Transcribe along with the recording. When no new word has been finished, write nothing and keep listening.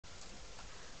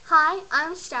Hi,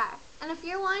 I'm Star, and if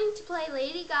you're wanting to play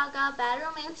Lady Gaga Bad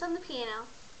Romance on the piano,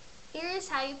 here is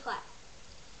how you play.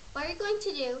 What you're going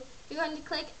to do, you're going to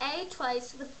click A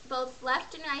twice with both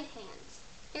left and right hands.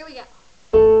 Here we go.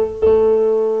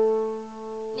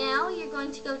 Now you're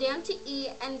going to go down to E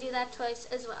and do that twice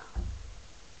as well.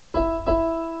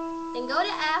 Then go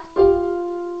to F,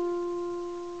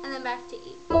 and then back to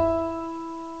E.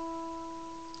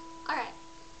 Alright,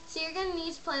 so you're going to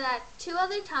need to play that 2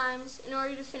 other times in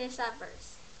order to finish that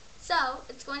verse. So,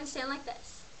 it's going to sound like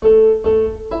this. At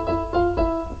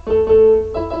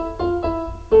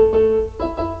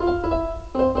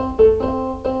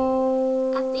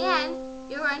the end,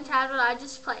 you're going to add what I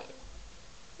just played.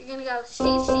 You're going to go C,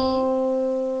 C,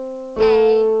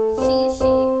 A, C, C.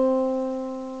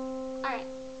 Alright,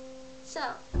 so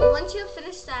once you have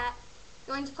finished that,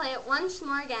 you're going to play it once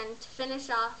more again to finish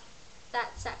off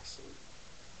that section.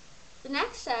 The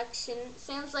next section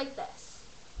sounds like this.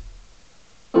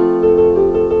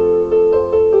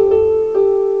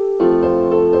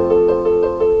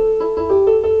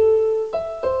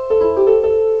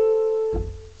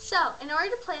 So, in order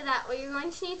to play that, what you're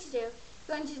going to need to do, you're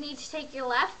going to need to take your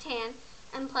left hand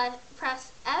and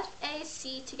press F, A,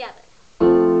 C together.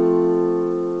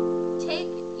 Take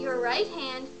your right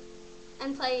hand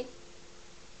and play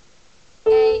A,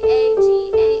 A,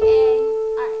 G, A, A.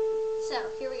 Alright, so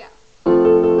here we go.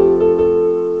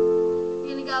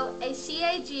 You're going to go A, C,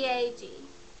 A, G, A, G.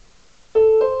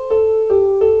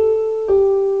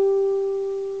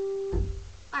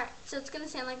 Alright, so it's going to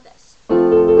sound like this. Now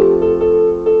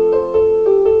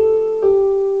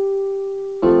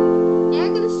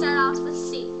you're going to start off with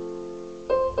C.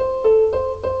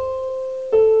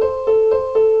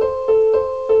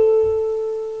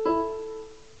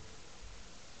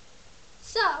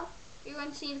 So, you're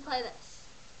going to need to play this.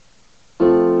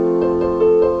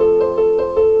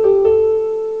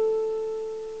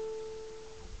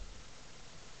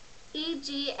 E,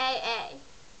 G, A, A.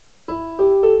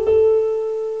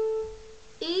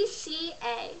 E, C,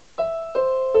 A.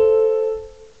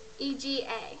 E, G,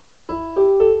 A.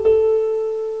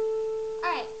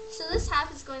 Alright, so this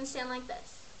half is going to sound like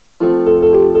this.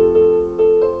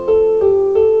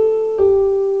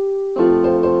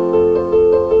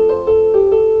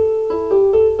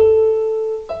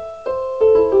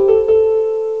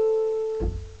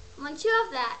 Once you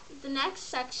have that, the next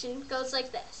section goes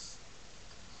like this.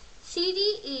 C,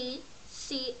 D, E,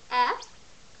 C, F,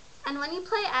 and when you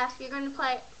play F, you're going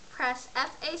to press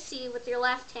F, A, C with your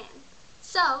left hand.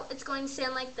 So, it's going to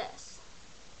sound like this.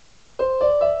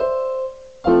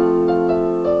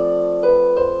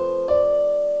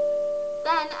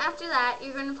 Then, after that,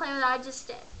 you're going to play what I just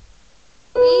did.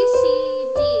 B,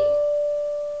 C, D.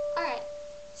 Alright,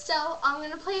 so I'm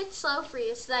going to play it slow for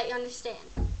you so that you understand.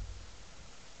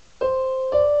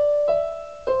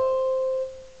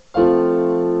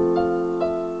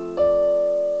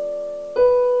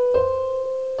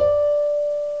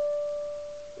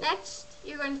 Next,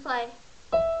 you're going to play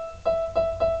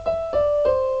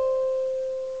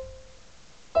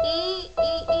E, E,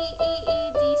 E, E,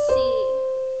 E, D, C.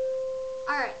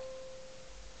 Alright.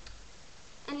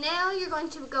 And now you're going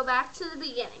to go back to the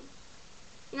beginning.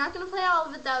 You're not going to play all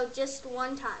of it though, just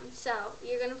one time. So,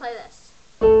 you're going to play this.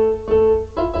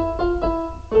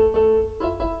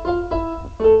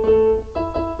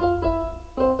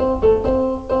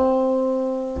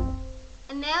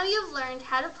 You've learned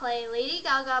how to play Lady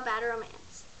Gaga Bad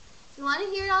Romance. If you want to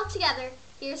hear it all together,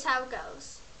 here's how it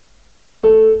goes.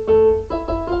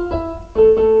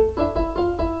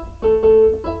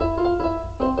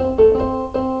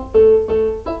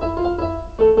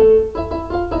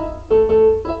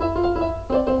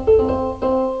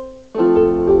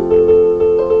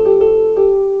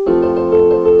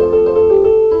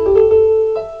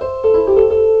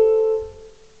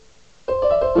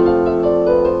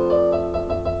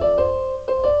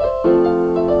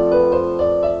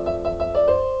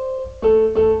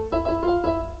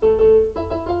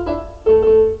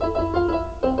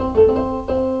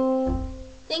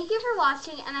 Thank you for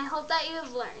watching, and I hope that you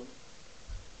have learned.